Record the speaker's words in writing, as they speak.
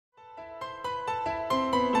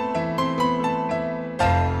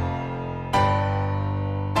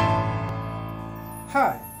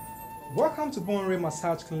Welcome to Bonwire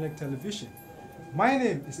Massage Clinic Television. My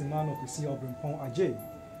name is Emmanuel Kwesi Obrimpong Ajay.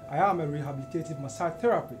 I am a rehabilitative massage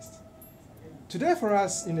therapist. Today for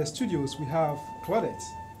us in the studios we have Claudette,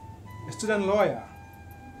 a student lawyer,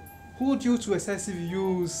 who due to excessive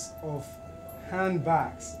use of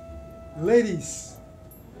handbags, ladies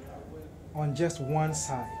on just one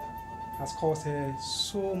side, has caused her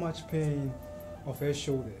so much pain of her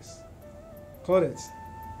shoulders. Claudette,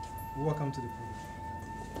 welcome to the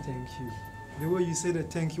program. Thank you. The way you say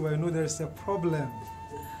that thank you, I know there's a problem.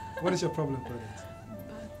 What is your problem, Claudette?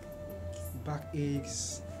 Back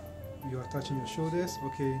aches. You are touching your shoulders.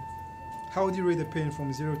 Okay. How would you rate the pain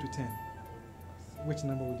from 0 to 10? Which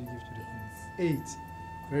number would you give to the pain? 8.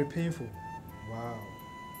 Very painful. Wow.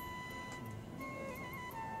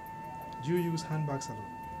 Do you use handbags a lot?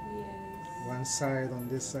 Yes. One side, on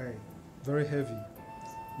this side. Very heavy.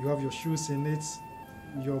 You have your shoes in it,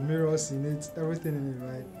 your mirrors in it, everything in it,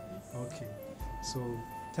 right? Yes. Okay. So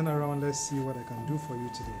turn around, let's see what I can do for you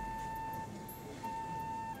today.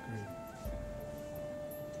 Great.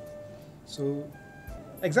 So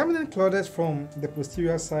examining Claudette from the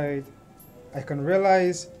posterior side, I can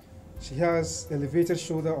realize she has elevated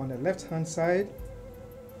shoulder on the left hand side.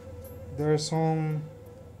 There is some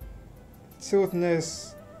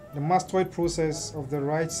tiltness. The mastoid process of the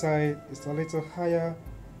right side is a little higher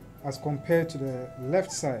as compared to the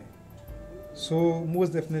left side. So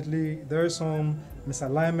most definitely there is some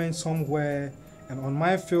misalignment somewhere, and on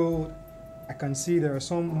my field I can see there are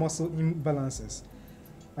some muscle imbalances.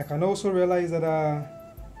 I can also realize that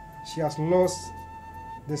she has lost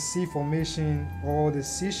the C formation or the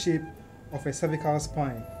C shape of her cervical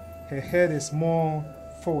spine. Her head is more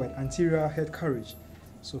forward, anterior head carriage.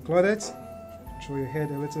 So Claudette, throw your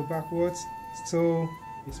head a little backwards. Still,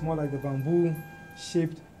 it's more like the bamboo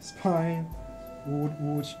shaped spine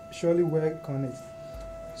would surely work on it.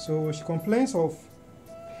 So she complains of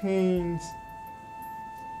pains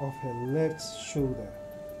of her left shoulder.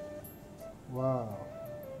 Wow.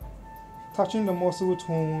 Touching the muscle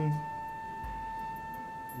tone,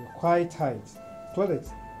 you're quite tight.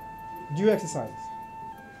 Claudette, do you exercise?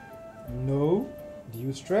 No. Do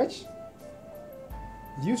you stretch?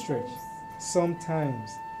 Do you stretch? Sometimes.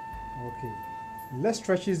 Okay. Let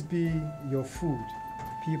stretches be your food,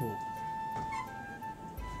 people.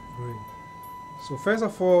 Great. So first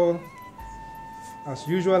of all, as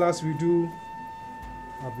usual as we do,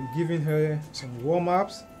 I'll be giving her some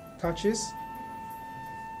warm-ups, touches,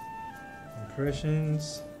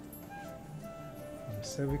 impressions from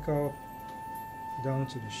cervical down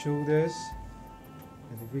to the shoulders,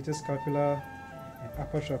 Levator Scapulae and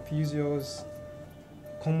upper trapezius.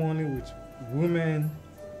 Commonly with women,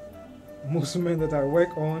 most women that I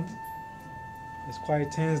work on, is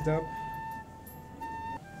quite tensed up.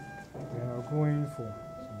 Then I'll go in for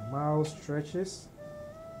some mild stretches.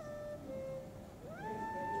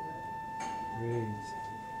 Great.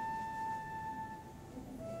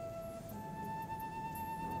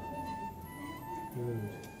 Good.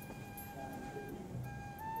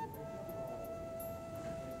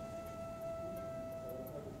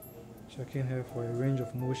 Checking her for a range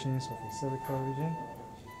of motions of the cervical region.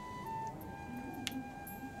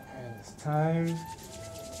 And it's time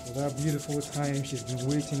for that beautiful time she's been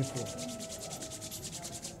waiting for.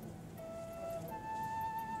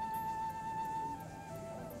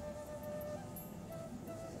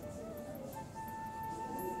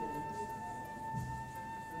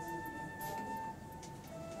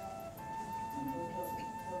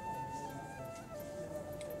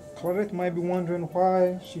 Claudette might be wondering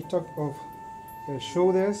why she talked of her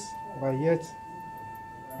shoulders, but yet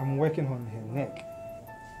I'm working on her neck.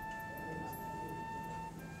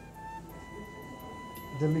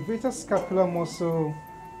 The levator scapular muscle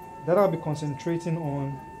that I'll be concentrating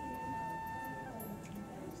on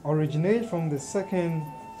originates from the second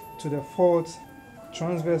to the fourth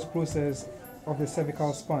transverse process of the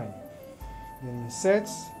cervical spine. Then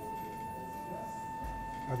inserts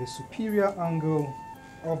at the superior angle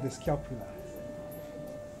of the scapula.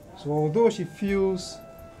 So although she feels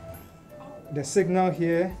the signal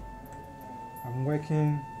here, I'm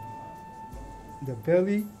working the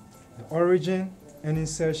belly, the origin and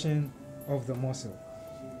insertion of the muscle.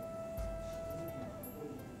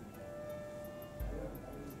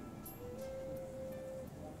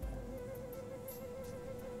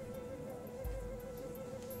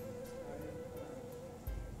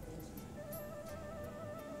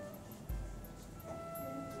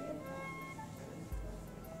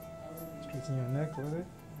 Straighten your neck with it.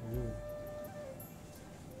 Good.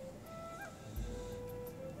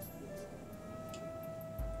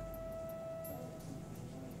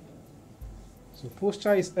 So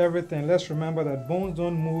posture is everything. Let's remember that bones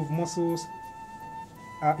don't move, muscles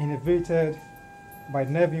are innervated by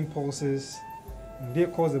nerve impulses, and they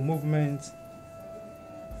cause the movement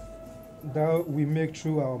that we make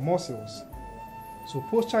through our muscles. So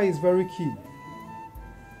posture is very key.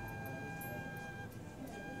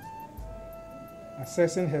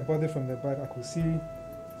 Assessing her body from the back, I could see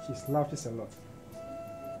she slouches a lot.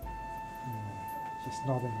 She's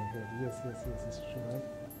nodding her head. Yes, it's true, right?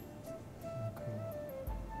 Okay.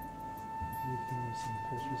 Doing some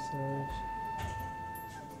chest research.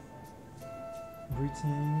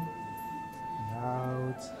 Breathing.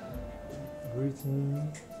 Out.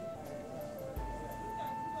 Breathing.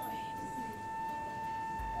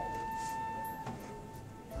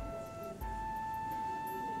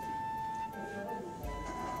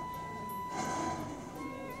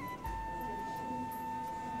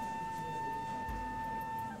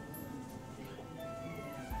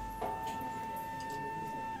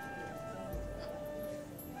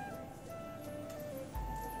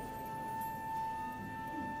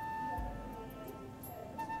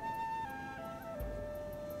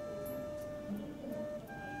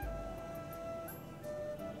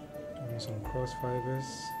 Some cross fibers,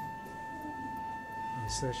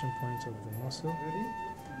 insertion point of the muscle. Ready?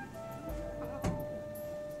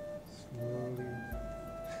 Slowly.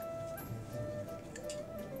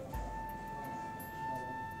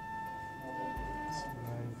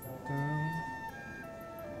 Slide down.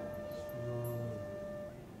 Slowly.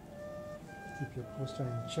 Keep your posture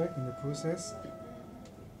in check in the process.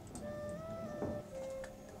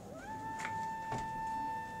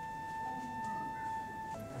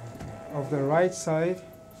 Of the right side,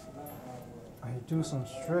 I do some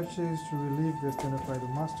stretches to relieve the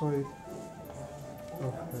sternocleidomastoid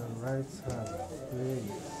of the right side.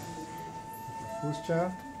 Great.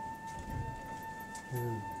 Posture.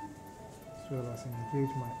 Good. As well as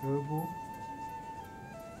engage my elbow.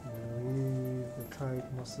 Relieve the tight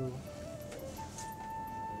muscle.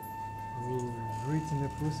 Breathe in the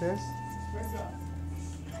process. Great.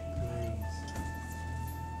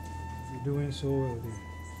 You're doing so well there.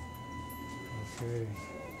 Okay.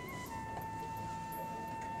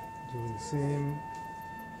 Do the same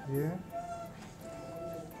here.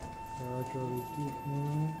 Gradually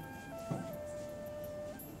deepen.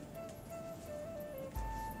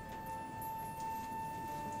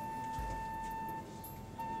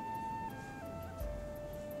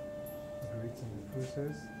 Breathe in the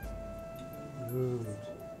process. Good.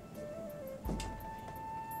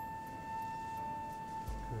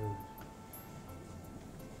 Good.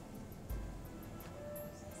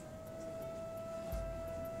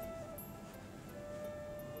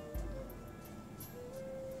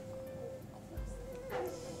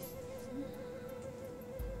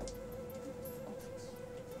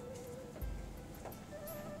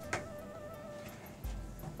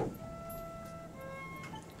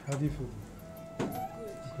 How do you feel?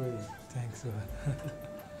 Great, thanks.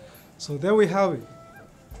 So there we have it.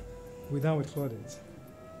 We're done with Claudette.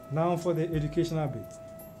 Now for the educational bit.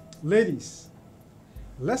 Ladies,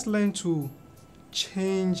 let's learn to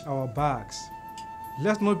change our bags.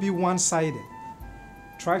 Let's not be one-sided.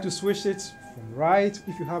 Try to switch it from right.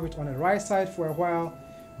 If you have it on the right side for a while,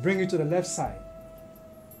 bring it to the left side.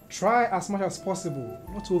 Try as much as possible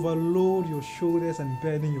not to overload your shoulders and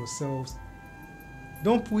burden yourselves.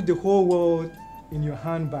 Don't put the whole world in your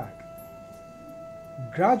handbag.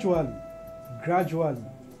 Gradually,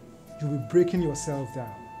 you'll be breaking yourself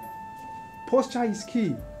down. Posture is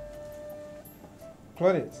key.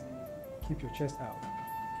 Claudette, keep your chest out.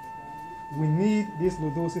 We need this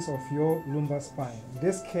lordosis of your lumbar spine.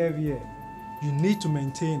 This curve here, you need to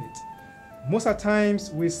maintain it. Most of the times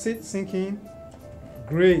we sit sinking,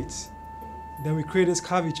 great. Then we create this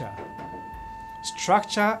curvature.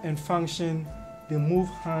 Structure and function, they move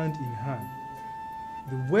hand in hand.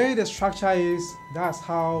 The way the structure is, that's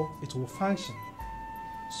how it will function.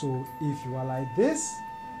 So if you are like this,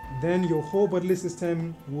 then your whole bodily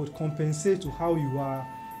system would compensate to how you are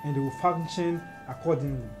and it will function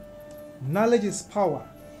accordingly. Knowledge is power.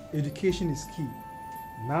 Education is key.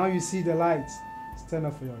 Now you see the light. Stand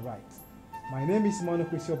up for your right. My name is Manu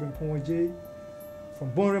Kwesi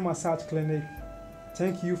from Bonwire Massage Clinic.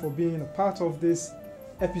 Thank you for being a part of this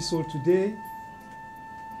episode today.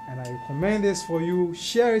 And I recommend this for you.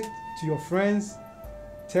 Share it to your friends.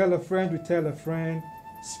 Tell a friend to tell a friend.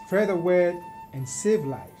 Spread the word and save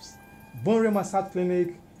lives. Bonwire Massage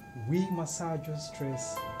Clinic, we massage your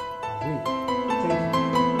stress away. Thank you.